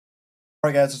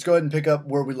Alright guys, let's go ahead and pick up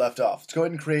where we left off. Let's go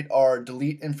ahead and create our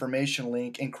delete information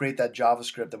link and create that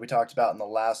JavaScript that we talked about in the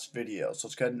last video. So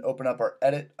let's go ahead and open up our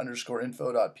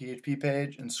edit_info.php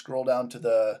page and scroll down to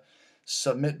the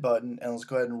submit button, and let's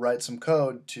go ahead and write some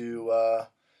code to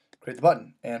create the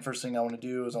button. And first thing I want to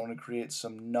do is I want to create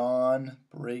some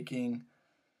non-breaking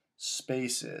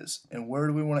spaces. And where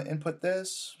do we want to input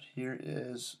this? Here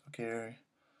is, okay,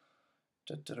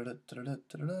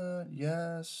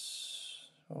 yes.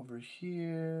 Over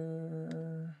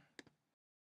here.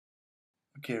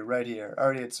 Okay, right here. I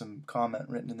already had some comment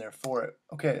written in there for it.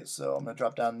 Okay, so I'm going to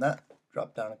drop down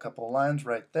a couple of lines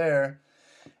right there.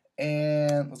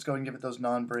 And let's go ahead and give it those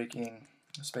non-breaking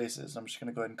spaces. I'm just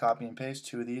going to go ahead and copy and paste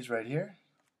two of these right here.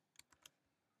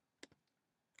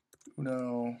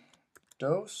 Uno,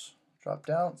 dos. Drop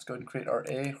down. Let's go ahead and create our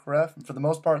href. And for the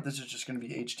most part, this is just going to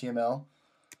be HTML.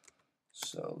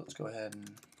 So let's go ahead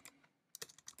and...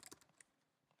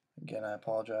 Again, I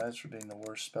apologize for being the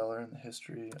worst speller in the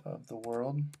history of the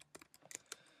world.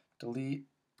 Delete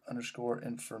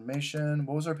 _information.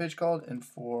 What was our page called?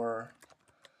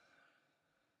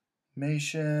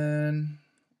 Information.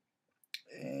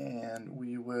 And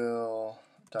we will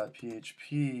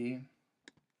 .php.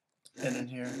 And in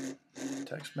here,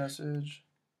 text message.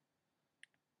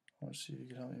 I want to see if you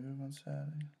can help me move on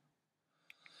Saturday.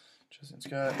 Justin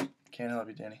Scott. Can't help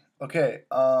you, Danny. Okay.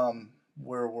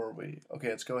 Where were we? Okay,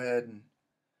 let's go ahead and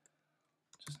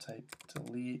just type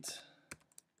delete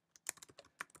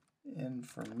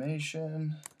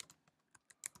information.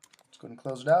 Let's go ahead and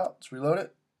close it out. Let's reload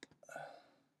it.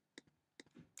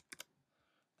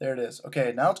 There it is.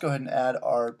 Okay, now let's go ahead and add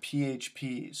our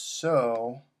PHP.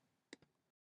 So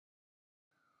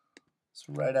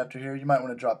right after here, you might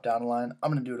want to drop down a line.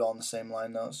 I'm going to do it all in the same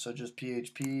line though. So just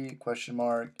PHP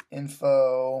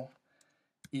 (info)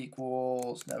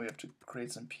 equals, now we have to create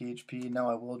some PHP.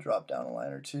 Now I will drop down a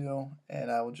line or two,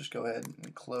 and I will just go ahead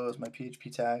and close my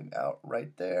PHP tag out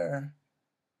right there.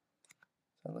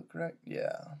 Does that look correct?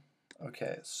 Yeah.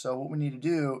 Okay, so what we need to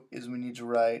do is we need to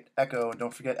write echo, and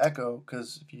don't forget echo,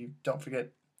 because if you do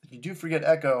forget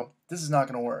echo, this is not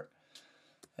going to work.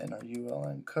 And our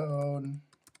ULN code,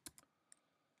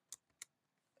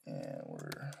 and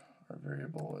our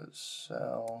variable is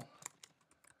cell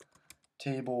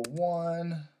table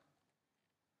 1.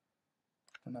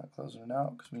 We're not closing it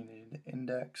out because we need to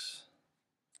index.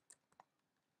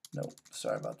 Nope,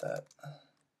 sorry about that.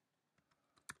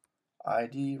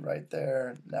 ID right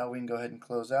there. Now we can go ahead and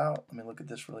close out. Let me look at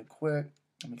this really quick.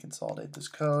 Let me consolidate this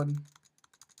code.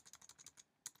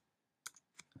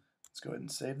 Let's go ahead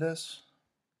and save this.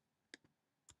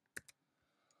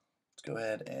 Let's go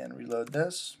ahead and reload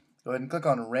this. Go ahead and click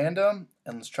on random,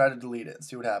 and let's try to delete it and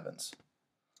see what happens.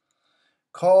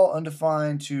 Call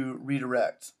undefined to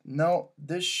redirect. No,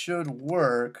 this should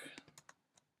work.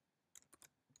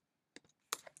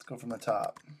 Let's go from the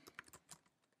top.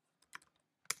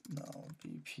 No,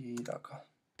 vp.com.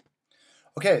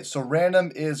 Okay, so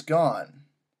random is gone.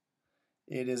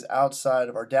 It is outside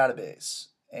of our database.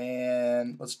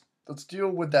 And let's deal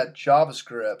with that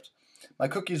JavaScript. My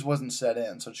cookies wasn't set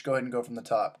in, so just go ahead and go from the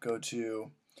top. Go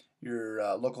to your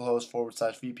localhost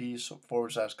 /vp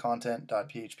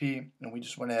 /content.php, and we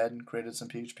just went ahead and created some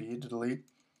PHP to delete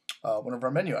one of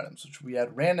our menu items, which we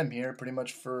had random here pretty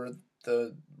much for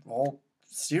the whole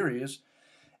series,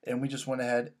 and we just went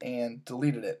ahead and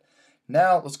deleted it.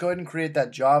 Now let's go ahead and create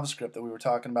that JavaScript that we were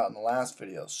talking about in the last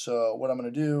video. So what I'm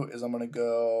going to do is I'm going to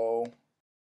go,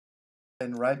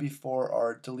 and right before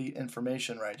our delete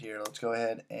information right here, let's go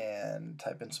ahead and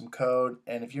type in some code.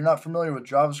 And if you're not familiar with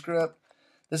JavaScript,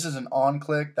 this is an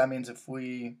on-click. That means if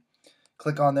we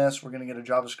click on this, we're going to get a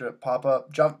JavaScript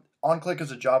pop-up. On-click is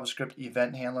a JavaScript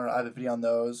event handler. I have a video on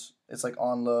those. It's like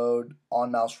on-load,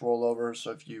 on-mouse rollover.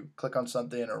 So if you click on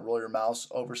something or roll your mouse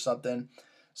over something,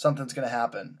 something's going to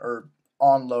happen. Or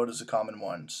on-load is a common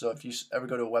one. So if you ever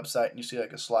go to a website and you see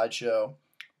like a slideshow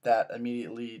that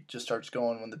immediately just starts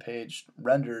going when the page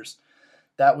renders,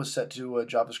 that was set to a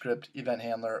JavaScript event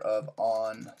handler of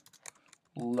on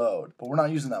load, but we're not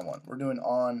using that one. We're doing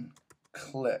on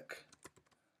click,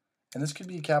 and this could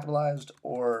be capitalized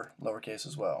or lowercase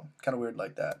as well, kind of weird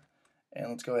like that. And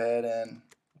let's go ahead and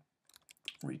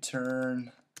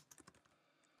return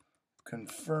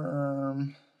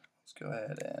confirm. Let's go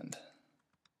ahead and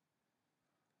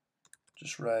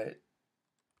just write,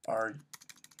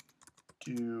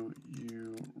 do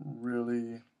you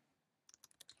really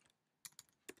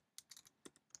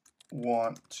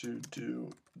want to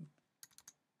do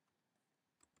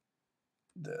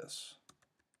this?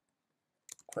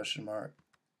 Question mark.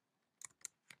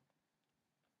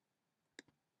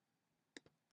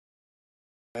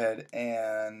 Go ahead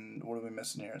and what are we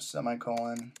missing here? A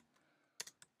semicolon,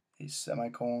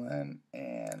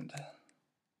 and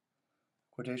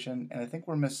quotation, and I think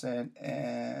we're missing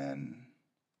an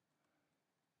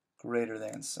greater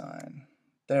than sign.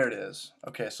 There it is.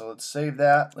 Okay, so let's save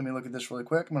that. Let me look at this really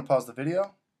quick. I'm going to pause the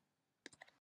video.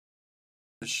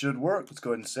 This should work. Let's go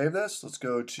ahead and save this. Let's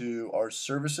go to our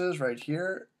services right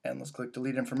here, and let's click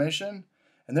delete information.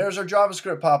 And there's our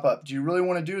JavaScript pop-up. Do you really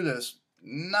want to do this?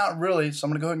 Not really, so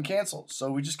I'm going to go ahead and cancel.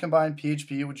 So we just combined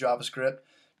PHP with JavaScript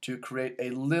to create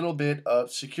a little bit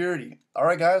of security. All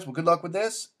right, guys, well, good luck with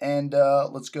this, and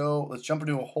let's jump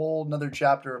into a whole another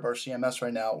chapter of our CMS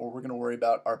right now where we're going to worry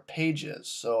about our pages.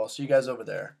 So I'll see you guys over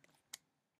there.